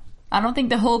behind, though. I don't think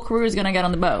the whole crew is going to get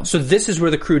on the boat. So this is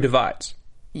where the crew divides?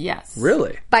 Yes.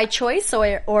 Really? By choice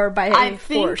or by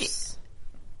force?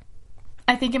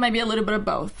 I think it might be a little bit of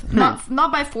both.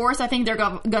 Not by force. I think they're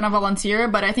going to volunteer,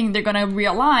 but I think they're going to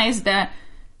realize that,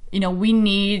 we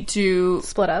need to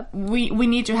split up. We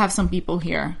need to have some people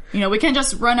here. We can't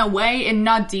just run away and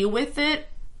not deal with it,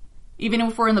 even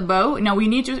if we're in the boat. We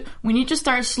need to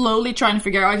start slowly trying to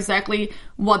figure out exactly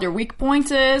what their weak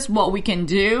points is, what we can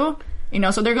do.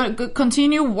 So they're going to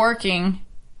continue working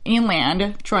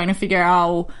inland, trying to figure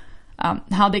out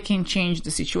how they can change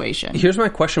the situation. Here's my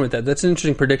question with that. That's an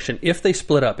interesting prediction. If they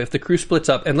split up, if the crew splits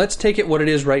up, and let's take it what it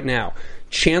is right now.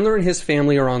 Chandler and his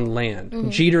family are on land. Mm-hmm.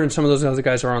 Jeter and some of those other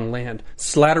guys are on land.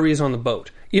 Slattery is on the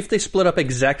boat. If they split up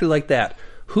exactly like that,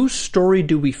 whose story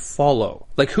do we follow?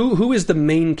 Like, who is the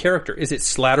main character? Is it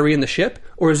Slattery in the ship,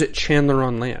 or is it Chandler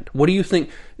on land? What do you think,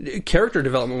 character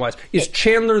development-wise? Is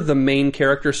Chandler the main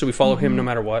character, so we follow him no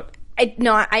matter what?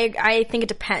 I think it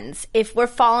depends. If we're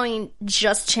following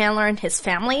just Chandler and his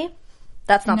family,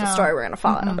 that's not the story we're going to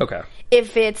follow. Mm-hmm. Okay.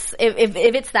 If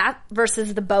it's that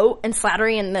versus the boat and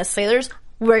Slattery and the sailors,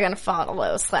 we're going to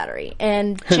follow Slattery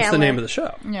and Chandler. Hence the name of the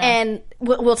show. Yeah. And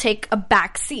we'll take a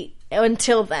back seat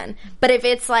until then. But if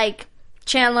it's like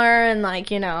Chandler and like,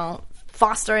 you know,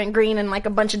 Foster and Green and like a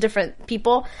bunch of different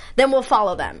people, then we'll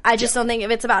follow them. I just don't think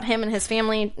if it's about him and his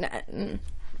family.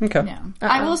 Okay. Yeah.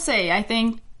 I will say, I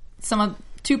think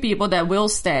two people that will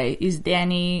stay is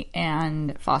Danny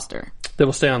and Foster. They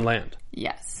will stay on land.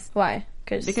 Yes. Why?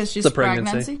 Because she's the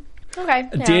pregnancy. Okay.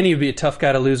 Yeah. Danny would be a tough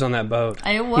guy to lose on that boat.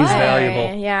 I would. He's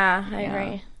valuable. Yeah, I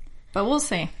agree. But we'll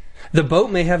see. The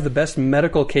boat may have the best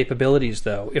medical capabilities,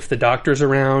 though. If the doctor's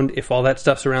around, if all that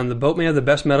stuff's around, the boat may have the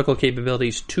best medical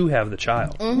capabilities to have the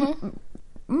child.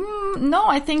 Mm-hmm. No,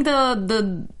 I think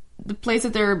the place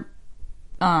that they're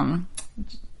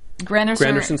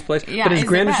Granderson's place? Yeah, but is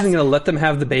Granderson going to let them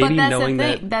have the baby knowing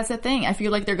that? That's the thing. I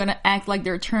feel like they're going to act like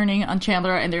they're turning on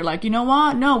Chandler and they're like, you know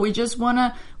what? No,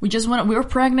 we're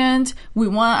pregnant. We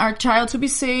want our child to be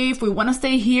safe. We want to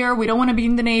stay here. We don't want to be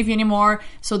in the Navy anymore.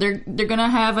 So they're going to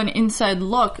have an inside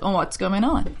look on what's going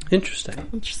on.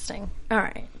 Interesting. All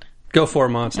right. Go for it,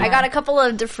 Monty. I got a couple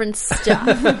of different stuff.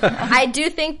 I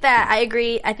do think that I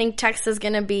agree. I think Tex is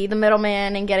going to be the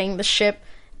middleman in getting the ship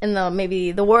and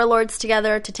maybe the warlords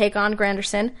together to take on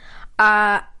Granderson.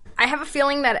 I have a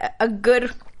feeling that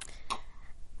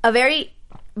a very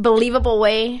believable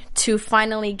way to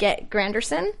finally get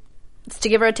Granderson is to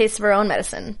give her a taste of her own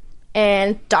medicine.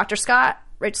 And Rachel Scott,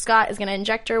 is going to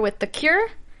inject her with the cure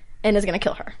and is going to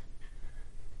kill her.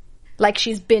 Like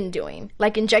she's been doing.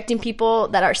 Like injecting people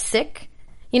that are sick.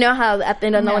 You know how at the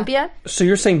end of Olympia? So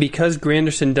you're saying because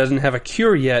Granderson doesn't have a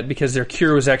cure yet, because their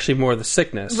cure was actually more the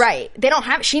sickness. Right. They don't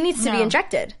have... She needs to be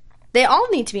injected. They all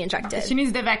need to be injected. She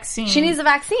needs the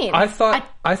vaccine. I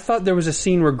thought there was a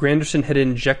scene where Granderson had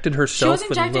injected herself. She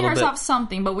was injecting herself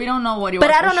something, but we don't know what it was.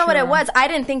 But I don't know what it was. I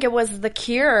didn't think it was the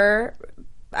cure.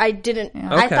 I didn't...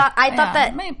 Yeah. Okay.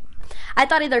 I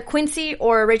thought either Quincy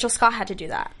or Rachel Scott had to do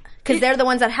that. Because they're the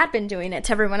ones that had been doing it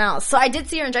to everyone else. So I did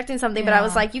see her injecting something, but I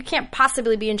was like, you can't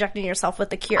possibly be injecting yourself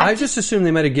with the cure. I just assumed they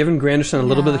might have given Granderson a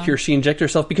little bit of the cure. She injected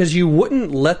herself because you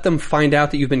wouldn't let them find out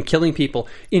that you've been killing people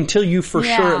until you for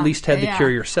sure at least had the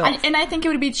cure yourself. And I think it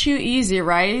would be too easy,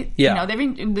 right? Yeah. You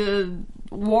know, the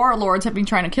warlords have been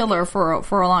trying to kill her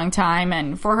for a long time,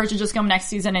 and for her to just come next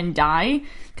season and die,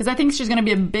 because I think she's going to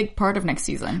be a big part of next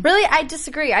season. Really? I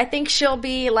disagree. I think she'll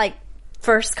be like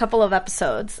first couple of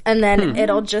episodes and then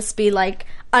it'll just be like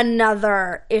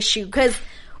another issue because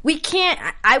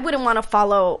I wouldn't want to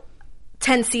follow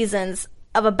 10 seasons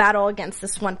of a battle against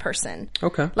this one person.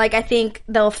 Okay. Like I think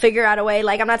they'll figure out a way,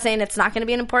 like I'm not saying it's not going to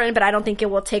be important, but I don't think it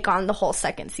will take on the whole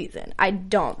second season. I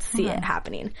don't see it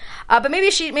happening. But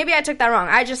maybe I took that wrong.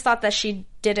 I just thought that she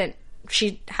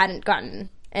hadn't gotten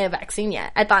a vaccine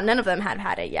yet. I thought none of them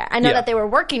had it yet. I know that they were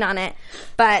working on it,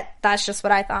 but that's just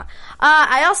what I thought.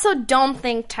 I also don't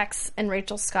think Tex and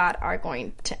Rachel Scott are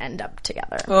going to end up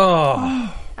together.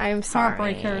 Oh. I'm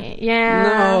sorry. Heartbreaker. Yeah.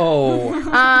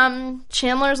 No.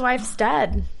 Chandler's wife's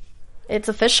dead. It's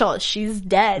official. She's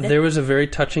dead. There was a very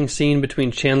touching scene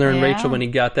between Chandler and Rachel when he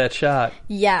got that shot.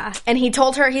 Yeah. And he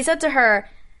said to her,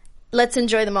 let's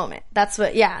enjoy the moment. That's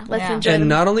what, let's enjoy And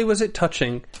not only was it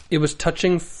touching, it was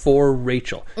touching for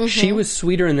Rachel. Mm-hmm. She was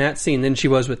sweeter in that scene than she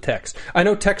was with Tex. I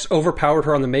know Tex overpowered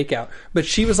her on the makeout, but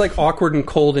she was like awkward and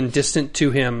cold and distant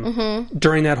to him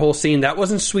during that whole scene. That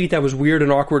wasn't sweet. That was weird and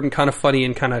awkward and kind of funny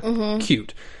and kind of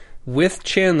cute. With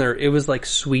Chandler, it was like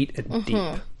sweet and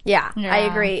deep. Yeah, I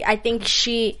agree. I think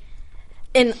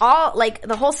in all, like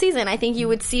the whole season, I think you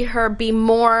would see her be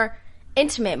more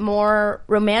intimate, more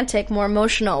romantic, more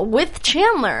emotional with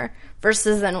Chandler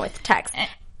versus than with Tex.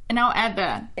 And I'll add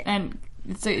that, and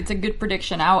it's a good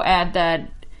prediction. I'll add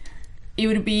that it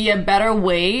would be a better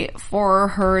way for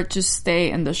her to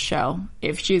stay in the show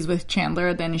if she's with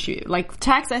Chandler than like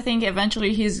Tex. I think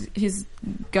eventually he's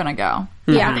gonna go.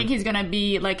 Yeah, I think he's gonna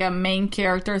be like a main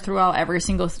character throughout every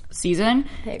single season.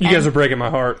 You guys are breaking my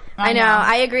heart. I know.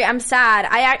 I agree. I'm sad.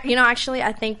 Actually,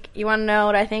 I think you want to know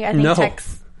what I think. I think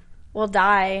Tex will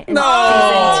die in season 2.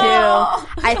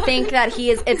 I think that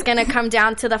it's going to come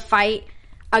down to the fight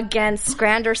against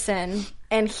Granderson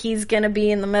and he's gonna be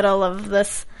in the middle of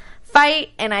this fight,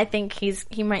 and I think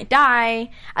he might die.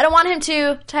 I don't want him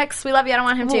to. Tex, we love you. I don't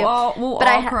want him to. We'll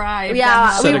all cry.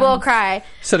 Yeah, we will cry.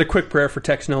 Said a quick prayer for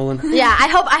Tex Nolan. Yeah, I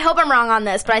hope I'm wrong on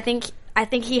this, but I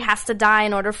think he has to die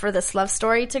in order for this love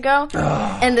story to go.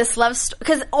 And this love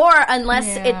story,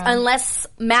 unless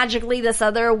magically this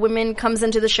other woman comes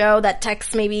into the show that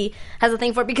Tex maybe has a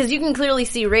thing for, because you can clearly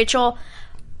see Rachel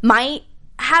might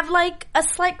have like a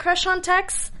slight crush on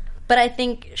Tex, but I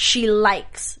think she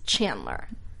likes Chandler.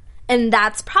 And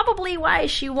that's probably why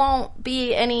she won't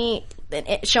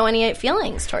show any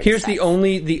feelings towards Here's Tex.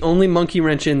 the only monkey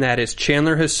wrench in that is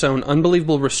Chandler has shown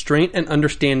unbelievable restraint and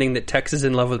understanding that Tex is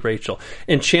in love with Rachel.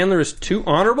 And Chandler is too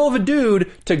honorable of a dude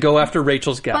to go after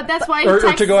Rachel's guy. But that's why or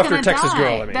Tex to go is after gonna Tex's die.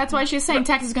 girl, I mean. That's why she's saying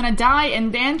Tex is gonna die,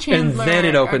 and then Chandler... And then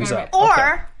it opens up.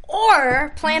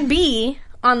 Or plan B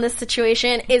on this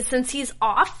situation is, since he's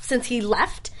off, since he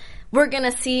left, we're going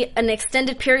to see an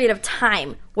extended period of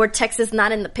time where Tex is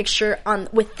not in the picture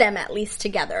with them at least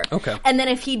together. Okay. And then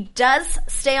if he does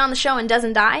stay on the show and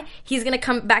doesn't die, he's going to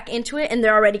come back into it, and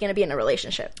they're already going to be in a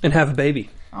relationship. And have a baby.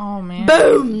 Oh, man.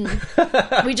 Boom!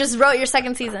 We just wrote your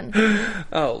second season.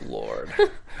 Oh, Lord.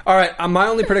 All right, my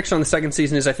only prediction on the second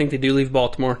season is I think they do leave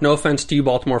Baltimore. No offense to you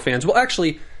Baltimore fans. Well,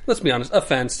 actually, let's be honest,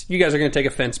 offense. You guys are going to take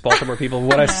offense, Baltimore people,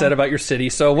 what I said about your city,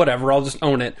 so whatever, I'll just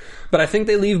own it. But I think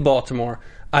they leave Baltimore.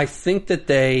 I think that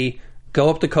they go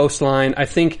up the coastline. I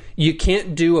think you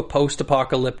can't do a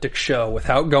post-apocalyptic show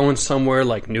without going somewhere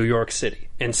like New York City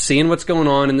and seeing what's going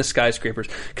on in the skyscrapers.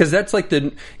 Because that's like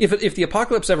if the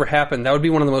apocalypse ever happened, that would be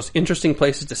one of the most interesting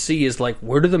places to see is like,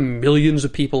 where do the millions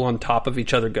of people on top of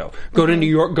each other go? Go to New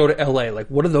York, go to LA. Like,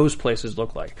 what do those places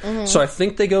look like? So I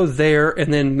think they go there,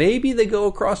 and then maybe they go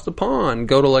across the pond,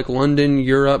 go to like London,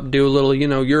 Europe, do a little,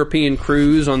 European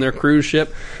cruise on their cruise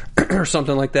ship or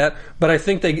something like that. But I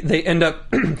think they end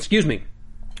up, excuse me,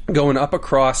 going up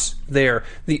across there.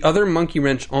 The other monkey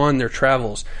wrench on their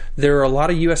travels, there are a lot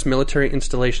of U.S. military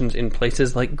installations in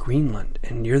places like Greenland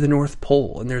and near the North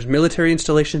Pole. And there's military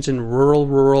installations in rural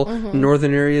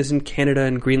northern areas in Canada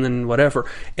and Greenland and whatever.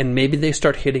 And maybe they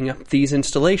start hitting up these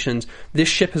installations. This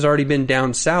ship has already been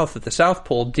down south at the South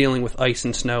Pole dealing with ice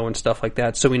and snow and stuff like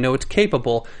that. So we know it's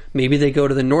capable. Maybe they go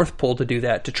to the North Pole to do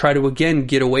that, to try to, again,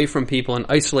 get away from people and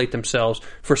isolate themselves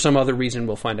for some other reason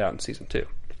we'll find out in season 2.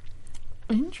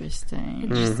 Interesting.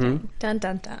 Mm-hmm. Dun,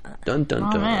 dun, dun. Dun, dun,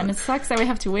 dun. Oh, man, it sucks that we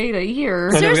have to wait a year.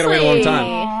 I know, we gotta wait a long time.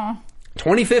 Aww.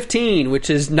 2015, which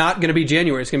is not going to be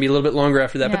January. It's going to be a little bit longer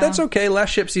after that. But that's okay.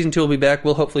 Last Ship Season 2 will be back.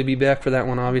 We'll hopefully be back for that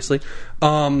one, obviously.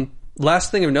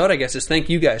 Last thing of note, I guess, is thank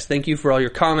you guys. Thank you for all your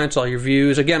comments, all your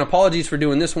views. Again, apologies for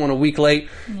doing this one a week late.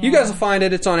 Yeah. You guys will find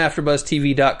it. It's on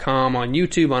AfterBuzzTV.com, on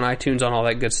YouTube, on iTunes, on all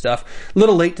that good stuff. A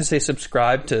little late to say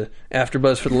subscribe to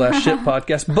AfterBuzz for the Last Ship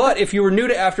podcast. But if you were new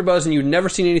to AfterBuzz and you'd never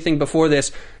seen anything before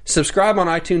this, subscribe on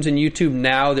iTunes and YouTube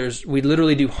now. We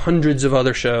literally do hundreds of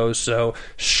other shows, so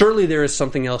surely there is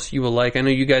something else you will like. I know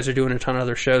you guys are doing a ton of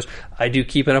other shows. I do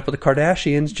Keeping Up with the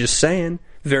Kardashians, just saying.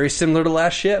 Very similar to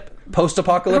Last Ship.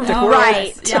 Post-apocalyptic world.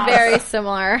 Right. Yeah. Very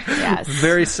similar. Yes.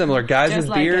 Very similar. Guys just with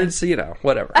like beards,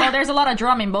 whatever. Oh, there's a lot of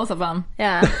drama in both of them.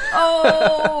 Yeah.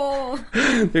 Oh!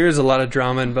 There's a lot of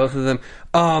drama in both of them.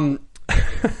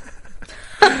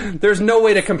 There's no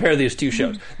way to compare these two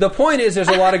shows. The point is, there's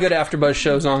a lot of good AfterBuzz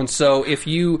shows on, so if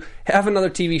you have another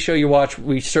TV show you watch,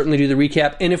 we certainly do the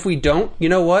recap. And if we don't, you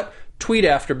know what? Tweet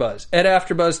AfterBuzz at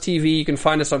AfterBuzzTV. You can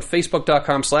find us on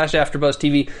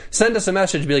Facebook.com/AfterBuzzTV. Send us a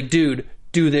message. Be like, dude,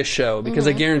 do this show, because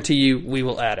I guarantee you we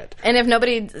will add it. And if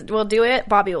nobody will do it,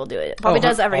 Bobby will do it. Bobby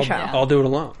does every show. I'll do it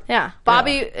alone. Yeah,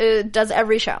 Bobby does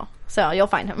every show. So you'll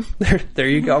find him. There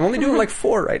you go. I'm only doing like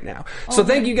 4 right now. So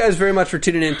thank you guys very much for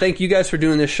tuning in. Thank you guys for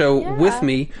doing this show with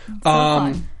me.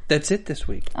 That's it this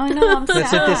week. Oh, no, I'm sad.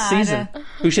 That's it this season.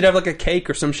 We should have like a cake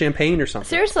or some champagne or something.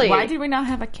 Seriously. Why did we not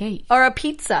have a cake? Or a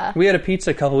pizza. We had a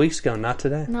pizza a couple weeks ago, not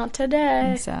today. Not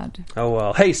today. I'm sad. Oh,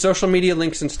 well. Hey, social media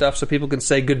links and stuff so people can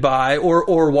say goodbye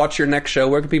or watch your next show.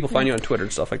 Where can people find you on Twitter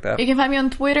and stuff like that? You can find me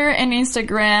on Twitter and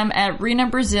Instagram at Rena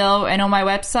Brazil, and on my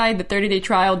website,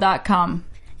 the30daytrial.com.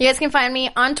 You guys can find me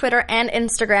on Twitter and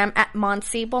Instagram at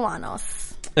Monsi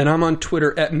Bolanos. And I'm on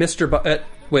Twitter at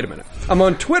wait a minute. I'm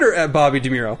on Twitter at Bobby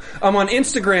DeMuro. I'm on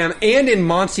Instagram and in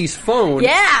Monsi's phone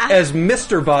as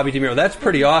Mr. Bobby DeMuro. That's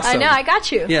pretty awesome. I know, I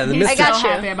got you. Yeah, I got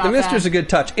you. The Mister's a good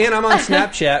touch. And I'm on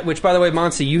Snapchat, which, by the way,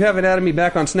 Monsi, you haven't added me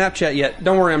back on Snapchat yet.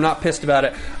 Don't worry, I'm not pissed about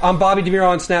it. I'm Bobby DeMuro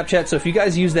on Snapchat, so if you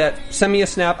guys use that, send me a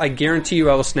snap. I guarantee you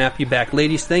I will snap you back.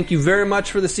 Ladies, thank you very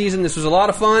much for the season. This was a lot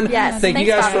of fun. Yes, thanks you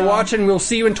guys for watching. We'll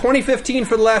see you in 2015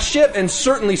 for The Last Ship, and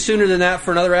certainly sooner than that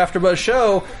for another AfterBuzz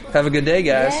show. Have a good day,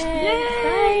 guys. Yay.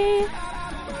 Bye.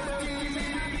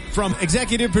 From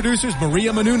executive producers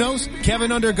Maria Menounos,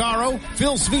 Kevin Undergaro,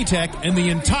 Phil Svitek, and the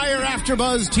entire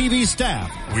AfterBuzz TV staff,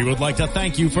 we would like to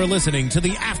thank you for listening to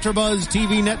the AfterBuzz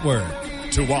TV network.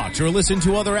 To watch or listen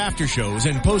to other after shows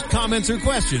and post comments or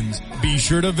questions, be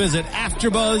sure to visit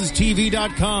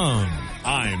AfterBuzzTV.com.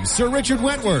 I'm Sir Richard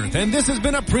Wentworth, and this has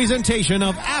been a presentation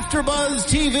of AfterBuzz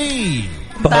TV.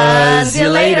 Buzz you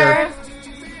later.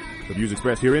 The views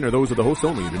expressed herein are those of the hosts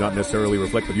only and do not necessarily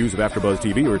reflect the views of AfterBuzz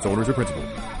TV or its owners or principals.